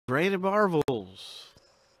Graded Marvels.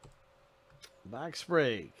 Box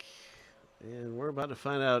break. And we're about to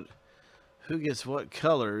find out who gets what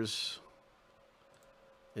colors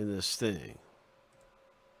in this thing.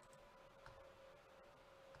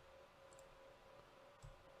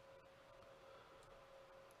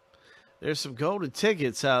 There's some golden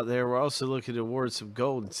tickets out there. We're also looking to award some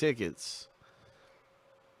golden tickets.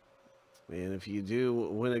 And if you do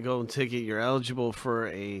win a golden ticket, you're eligible for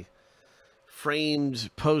a framed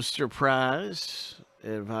poster prize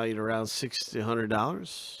valued around $600 to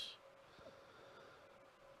 $100.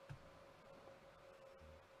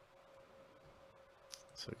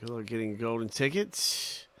 So good luck getting a golden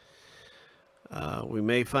ticket. We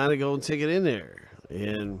may find a golden ticket in there.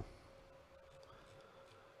 And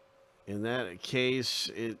in that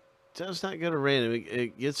case, it does not go to random.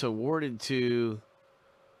 It gets awarded to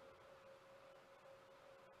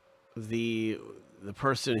the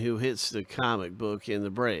person who hits the comic book in the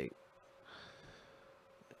break.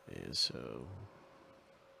 And so,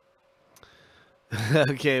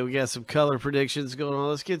 okay, we got some color predictions going on.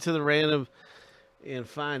 Let's get to the random and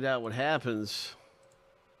find out what happens.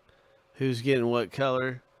 Who's getting what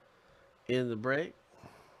color in the break?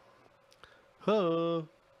 Huh.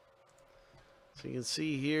 So you can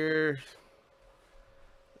see here,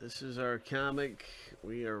 this is our comic.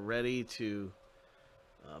 We are ready to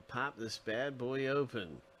pop this bad boy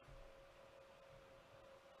open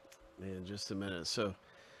in just a minute. So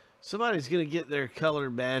somebody's going to get their color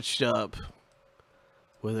matched up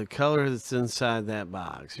with a color that's inside that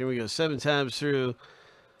box. Here we go, 7 times through.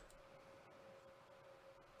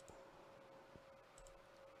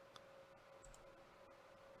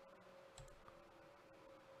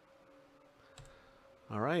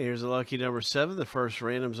 All right, here's the lucky number 7. The first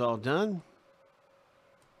random's all done.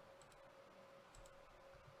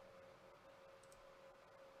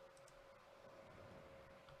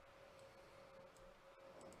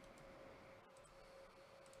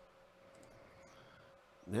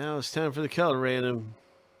 Now it's time for the color random.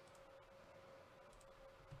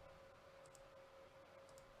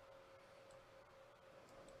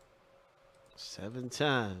 Seven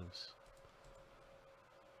times.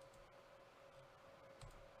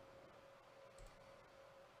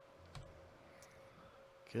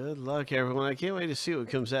 Good luck, everyone. I can't wait to see what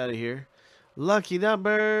comes out of here. Lucky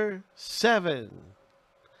number 7.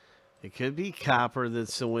 It could be copper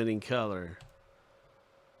that's the winning color.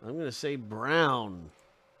 I'm going to say brown.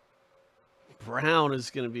 Brown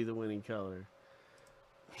is going to be the winning color.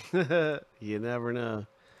 You never know.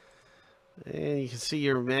 And you can see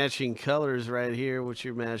your matching colors right here, what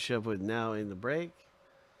you're matched up with now in the break.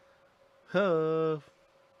 Huh.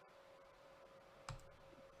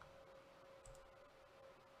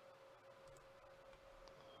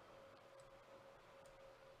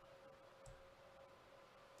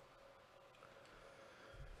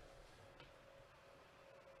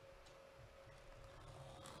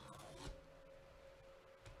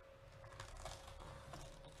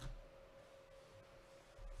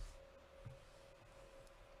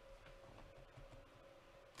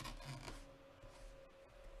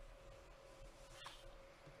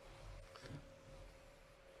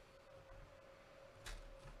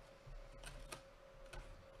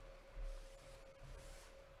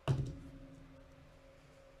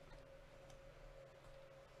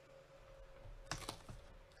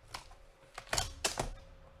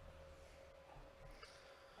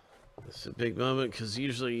 It's a big moment because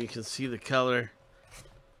usually you can see the color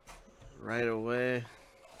right away.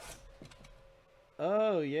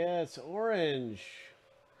 Oh, yeah, it's orange.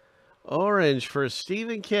 Orange for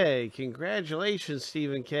Stephen K. Congratulations,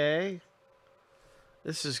 Stephen K.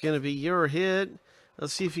 This is going to be your hit.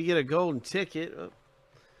 Let's see if you get a golden ticket.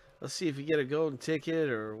 Let's see if you get a golden ticket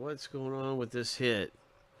or what's going on with this hit.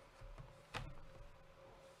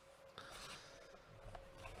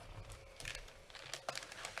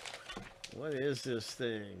 What is this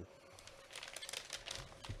thing?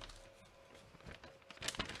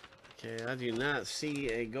 Okay, I do not see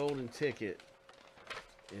a golden ticket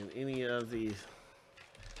in any of these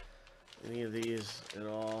at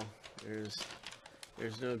all.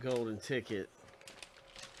 There's no golden ticket.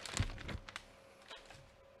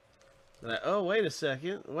 Oh, wait a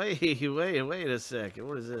second. Wait a second.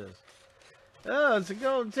 What is this? Oh, it's a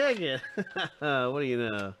golden ticket. What do you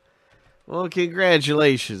know? Well,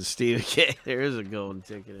 congratulations, Steve K. There is a golden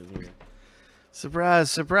ticket in here.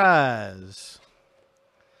 Surprise, surprise.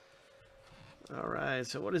 All right,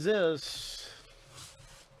 so what is this?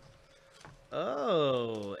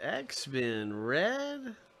 Oh, X-Men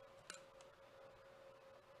Red.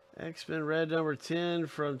 X-Men Red number 10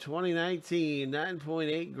 from 2019,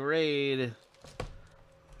 9.8 grade.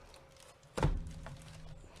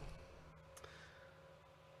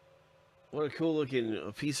 What a cool looking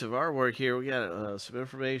piece of artwork here. We got some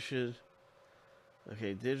information.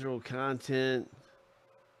 Okay, digital content.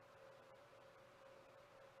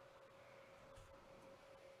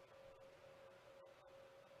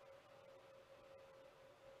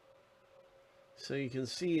 So you can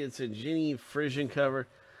see it's a Ginny Frisian cover.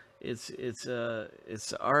 It's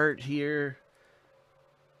art here.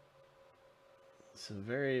 Some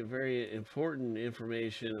very, very important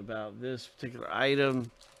information about this particular item.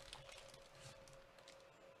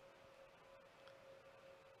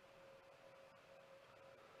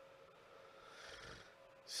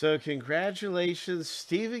 So congratulations,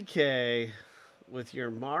 Stephen K, with your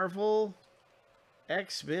Marvel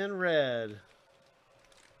X-Men Red.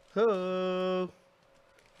 Ho!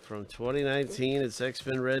 From 2019, it's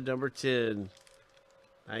X-Men Red number 10.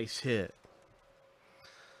 Nice hit.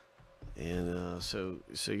 And so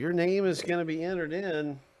your name is going to be entered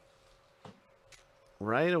in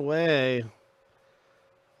right away.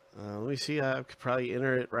 Let me see. I could probably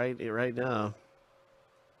enter it right now.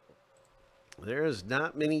 There's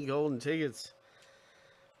not many golden tickets.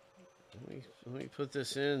 Let me put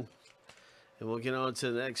this in, and we'll get on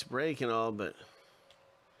to the next break and all. But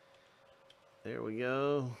there we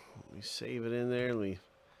go. Let me save it in there. We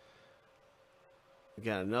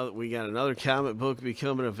got another comic book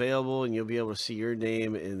becoming available, and you'll be able to see your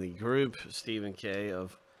name in the group, Stephen K,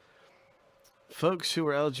 of folks who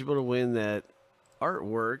are eligible to win that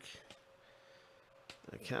artwork.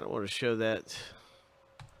 I kind of want to show that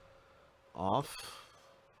off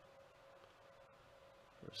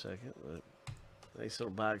for a second. But nice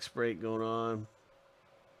little box break going on.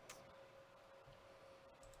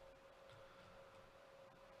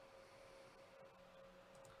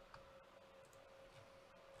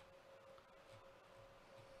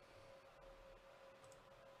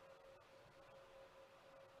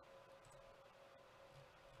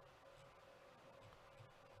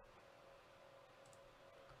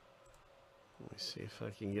 Let me see if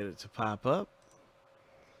I can get it to pop up.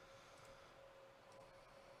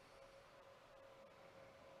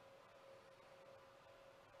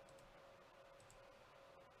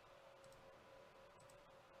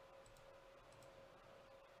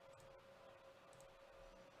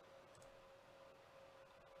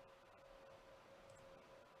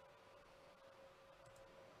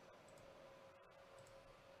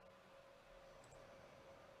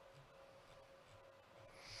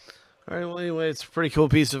 All right, well, anyway, it's a pretty cool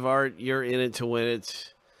piece of art. You're in it to win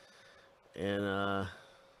it. And, yeah,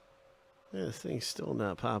 this thing's still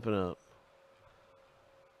not popping up.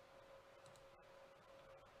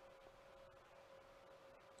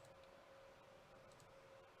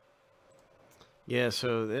 Yeah,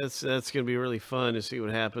 so that's going to be really fun to see what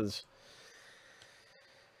happens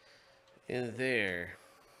in there.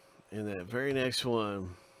 In that very next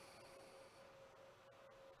one.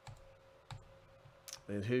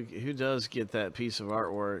 And who does get that piece of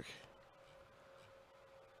artwork?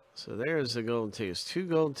 So there's the golden tickets. 2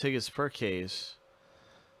 golden tickets per case.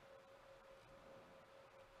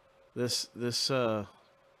 So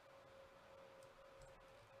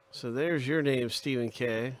there's your name, Stephen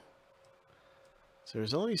K. So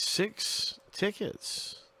there's only 6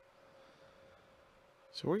 tickets.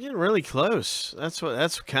 So we're getting really close. That's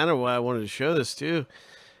kind of why I wanted to show this too.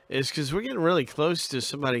 Is because we're getting really close to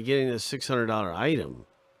somebody getting a $600 item.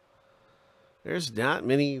 There's not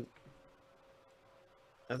many.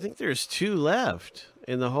 I think there's 2 left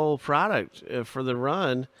in the whole product for the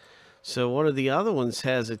run. So one of the other ones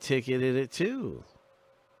has a ticket in it too.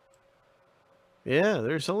 Yeah,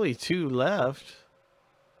 there's only 2 left.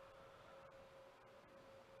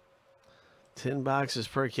 10 boxes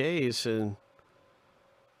per case and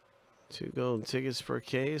 2 golden tickets per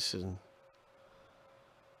case. And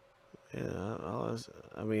yeah,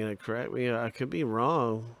 I mean, correct me, I could be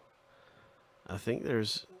wrong. I think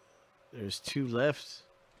there's 2 left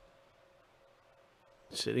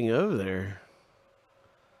sitting over there.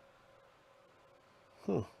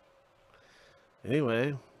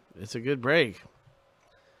 Anyway, it's a good break.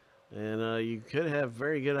 And you could have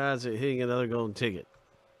very good odds at hitting another golden ticket.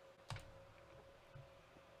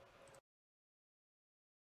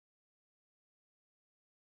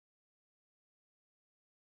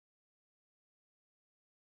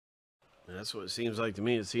 That's what it seems like to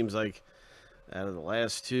me. It seems like out of the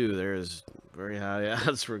last 2, there's very high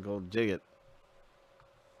odds for a golden ticket.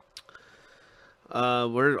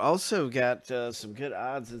 We're also got some good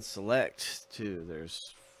odds in select too.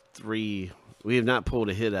 There's 3. We have not pulled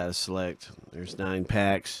a hit out of select. There's 9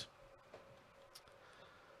 packs.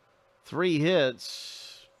 3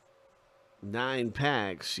 hits, 9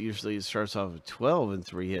 packs. Usually it starts off with 12 and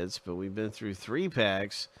 3 hits, but we've been through 3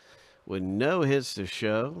 packs with no hits to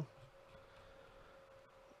show.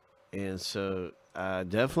 And so I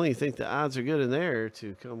definitely think the odds are good in there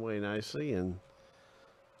to come away nicely. And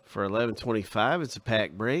for 11.25, it's a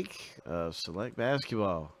pack break of Select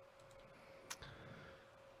Basketball.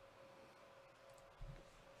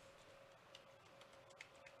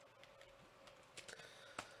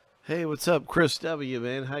 Hey, what's up, Chris W.,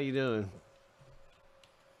 man? How you doing?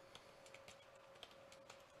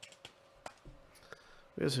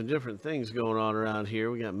 We have some different things going on around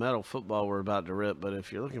here. We got metal football we're about to rip, but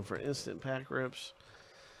if you're looking for instant pack rips,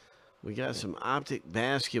 we got some optic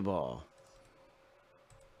basketball.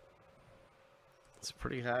 It's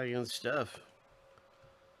pretty high-end stuff.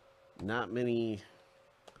 Not many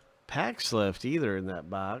packs left either in that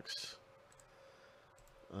box.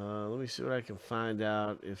 Let me see what I can find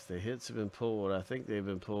out if the hits have been pulled. I think they've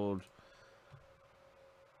been pulled.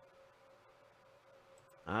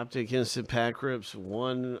 Optic instant pack rips,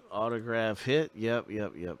 1 autograph hit. Yep.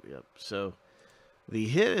 So the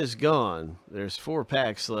hit is gone. There's 4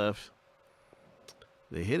 packs left.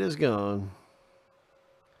 The hit is gone.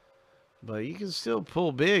 But you can still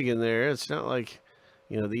pull big in there. It's not like,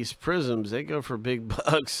 these prisms, they go for big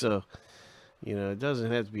bucks. So, it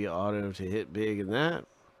doesn't have to be auto to hit big in that.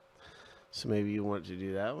 So maybe you want to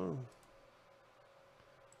do that one.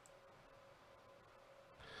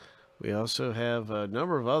 We also have a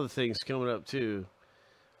number of other things coming up too,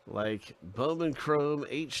 like Bowman Chrome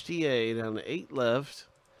HTA down to 8 left,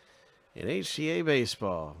 and HTA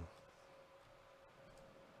baseball.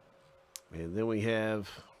 And then we have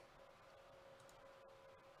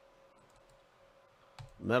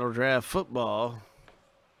Metal Draft football.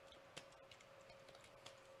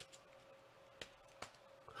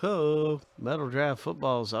 Metal Draft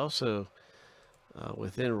football is also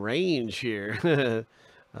within range here.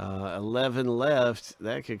 11 left.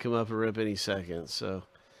 That could come up and rip any second. So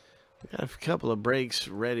we got a couple of breaks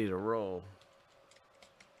ready to roll.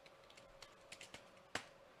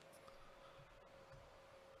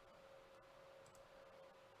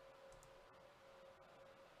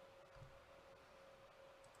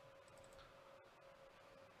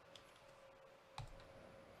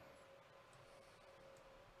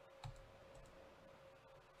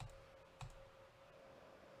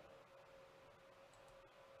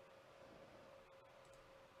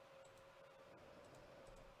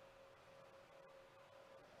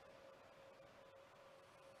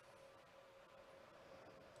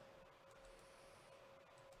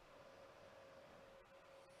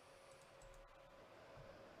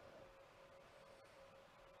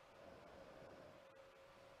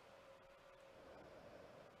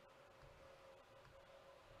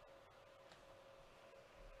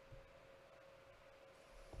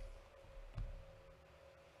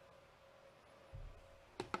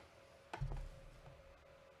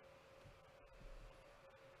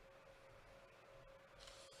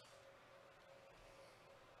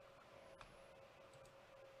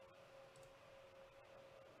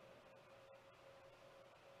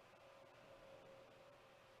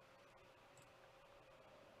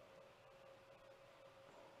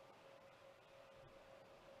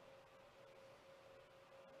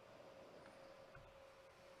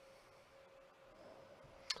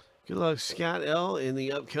 Good luck, Scott L., in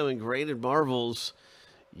the upcoming Graded Marvels.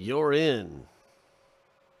 You're in.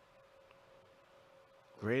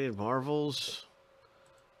 Graded Marvels.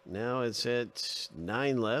 Now it's at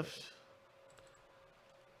 9 left.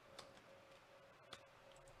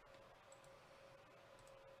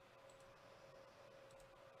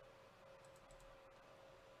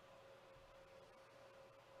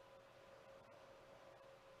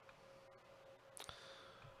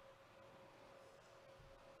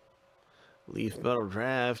 Leaf Metal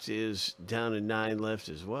Draft is down to 9 left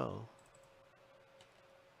as well.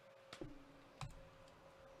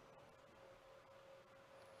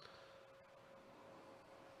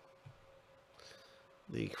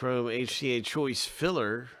 The Chrome HCA Choice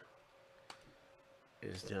Filler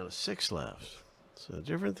is down to 6 left. So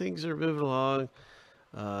different things are moving along.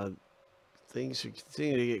 Things are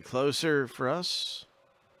continuing to get closer for us.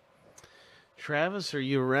 Travis, are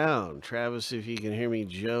you around? Travis, if you can hear me,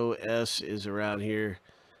 Joe S. is around here,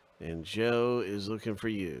 and Joe is looking for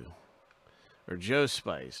you. Or Joe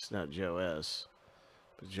Spice, not Joe S.,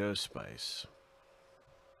 but Joe Spice.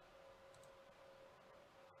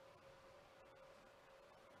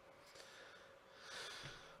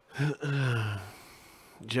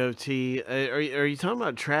 Joe T. Are you talking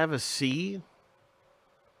about Travis C.?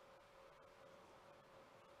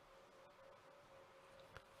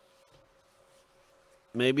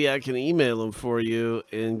 Maybe I can email him for you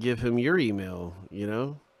and give him your email, you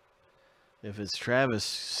know? If it's Travis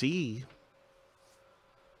C,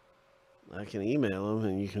 I can email him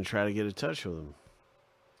and you can try to get in touch with him.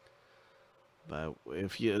 But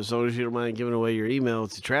as long as you don't mind giving away your email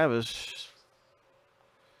to Travis,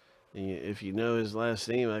 and if you know his last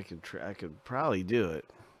name, I could probably do it.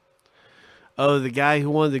 Oh, the guy who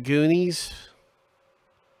won the Goonies.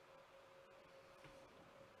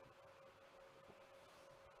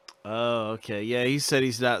 Oh, okay. Yeah, he said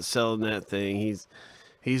he's not selling that thing.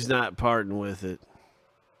 He's not parting with it.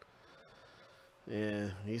 Yeah,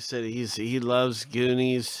 he said he loves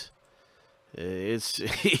Goonies. He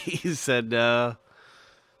said no.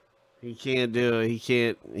 He can't do it.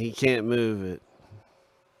 He can't move it.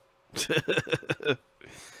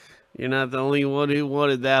 You're not the only one who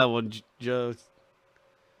wanted that one, Joe.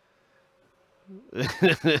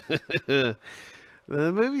 The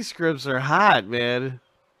movie scripts are hot, man.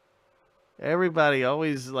 Everybody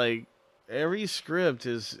always like every script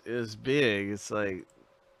is big. It's like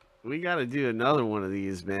we got to do another one of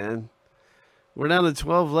these, man. We're down to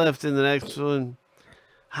 12 left in the next one.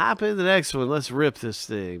 Hop in the next one. Let's rip this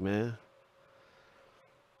thing, man.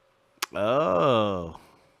 Oh.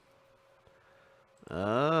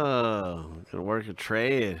 Gonna work a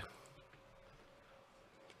trade.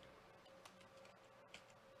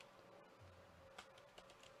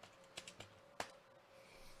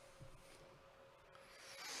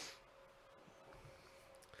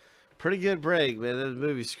 Pretty good break, man. Those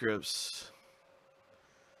movie scripts.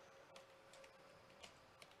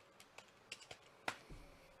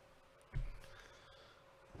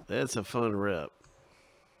 That's a fun rip.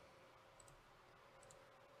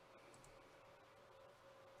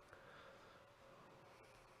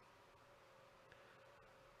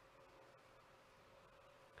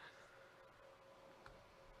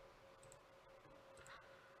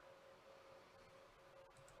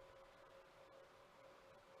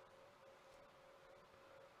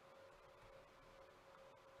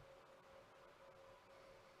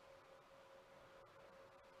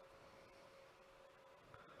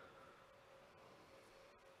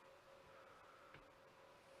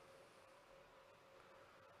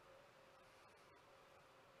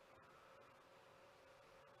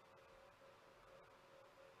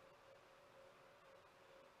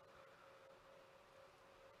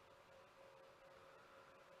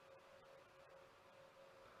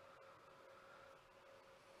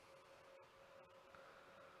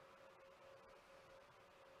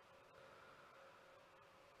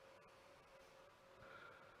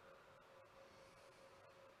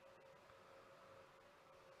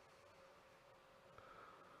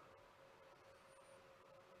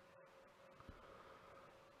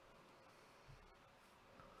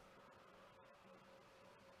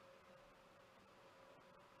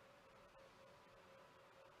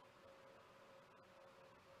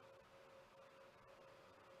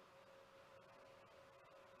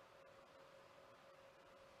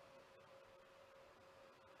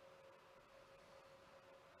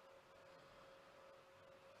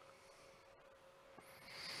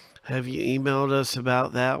 Have you emailed us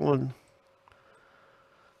about that one?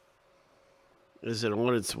 Is it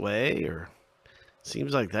on its way, or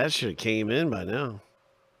seems like that should have came in by now?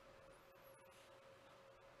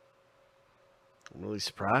 I'm really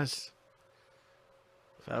surprised.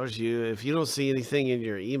 If I was you, if you don't see anything in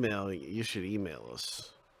your email, you should email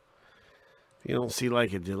us. If you don't see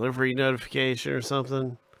like a delivery notification or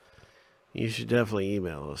something, you should definitely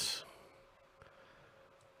email us.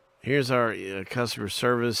 Here's our customer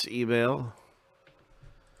service email.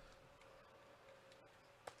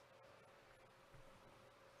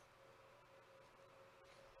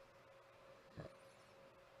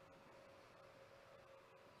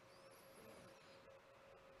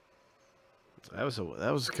 That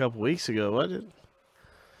was a couple weeks ago, wasn't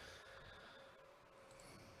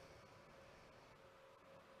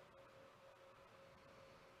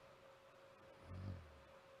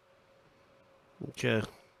it? Okay.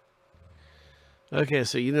 Okay,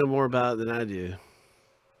 so you know more about it than I do.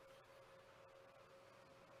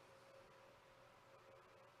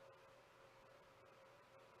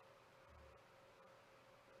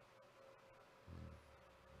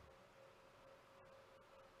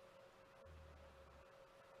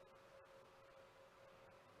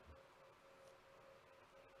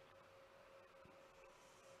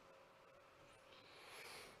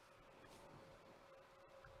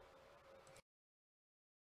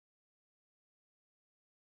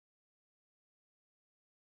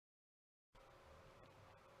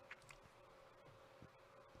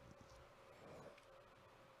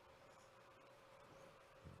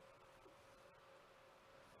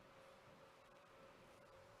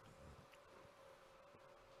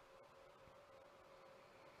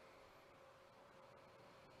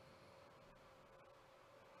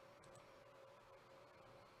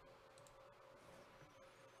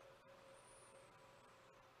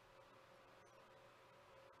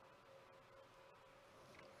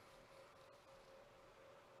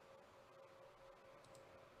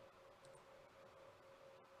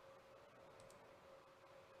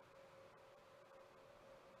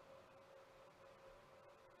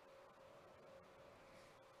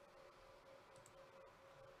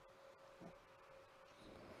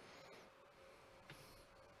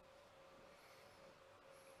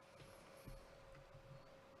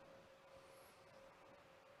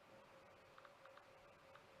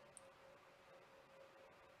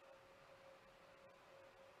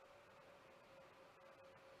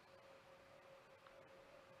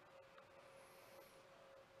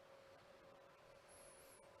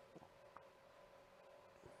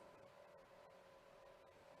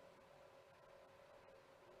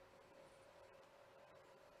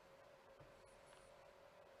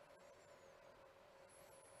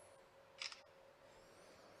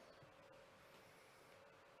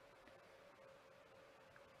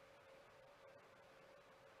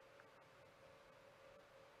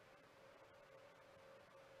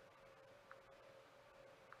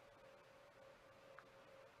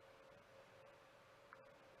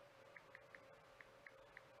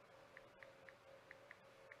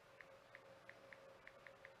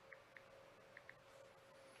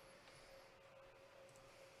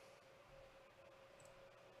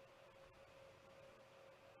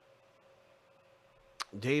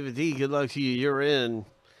 David D, good luck to you. You're in.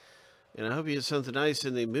 And I hope you get something nice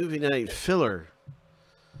in the movie night filler.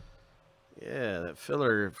 Yeah, that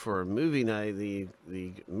filler for movie night, the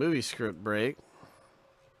movie script break,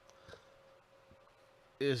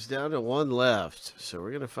 is down to one left. So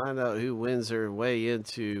we're going to find out who wins their way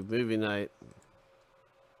into movie night.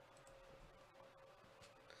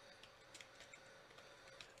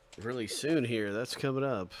 Really soon here. That's coming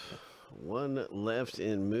up. One left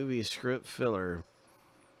in movie script filler.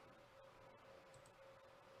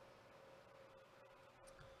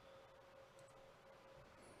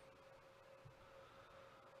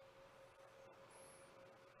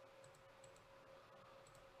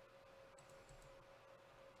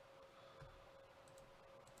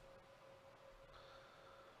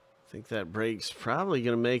 I think that break's probably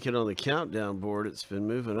going to make it on the countdown board. It's been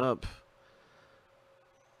moving up.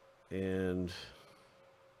 And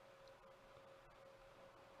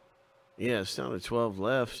yeah, it's down to 12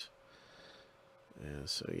 left. Yeah,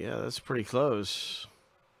 so yeah, that's pretty close.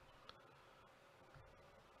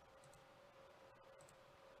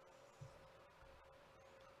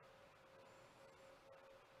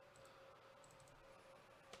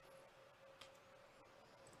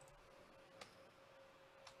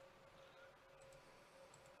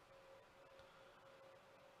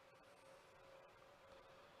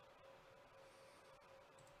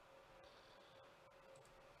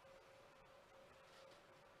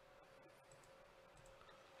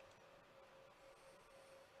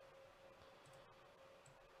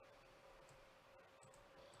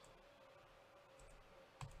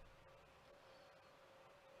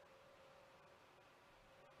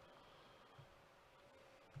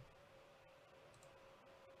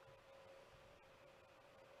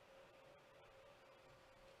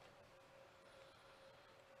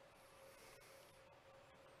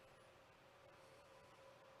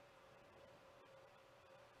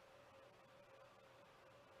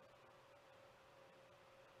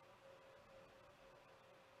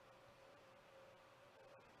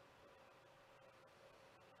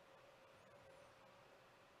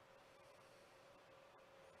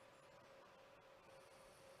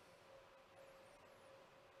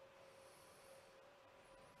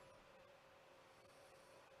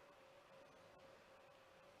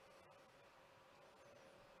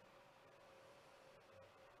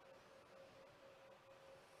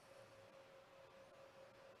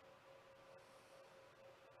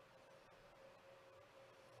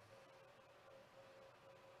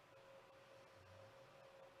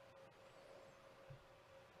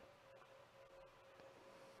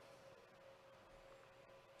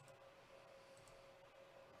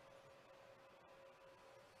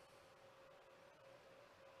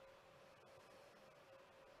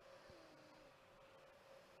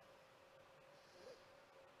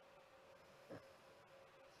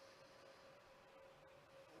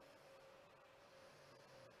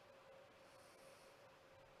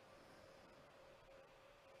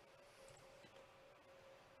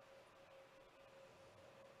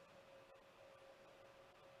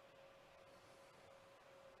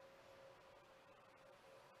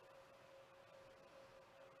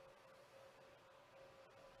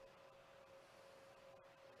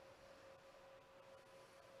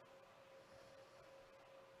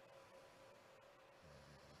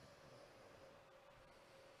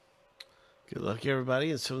 Good luck,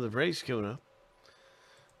 everybody, and some of the breaks coming up.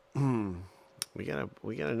 we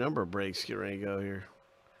got a number of breaks getting ready to go here.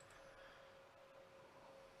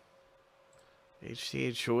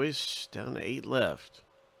 HTA choice down to 8 left.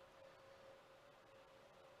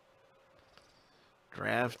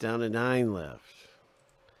 Draft down to 9 left.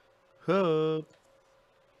 Hook.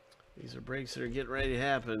 These are breaks that are getting ready to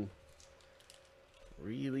happen.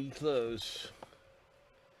 Really close.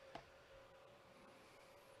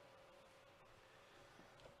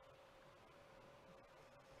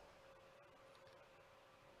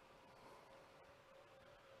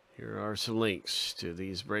 Here are some links to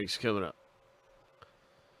these breaks coming up.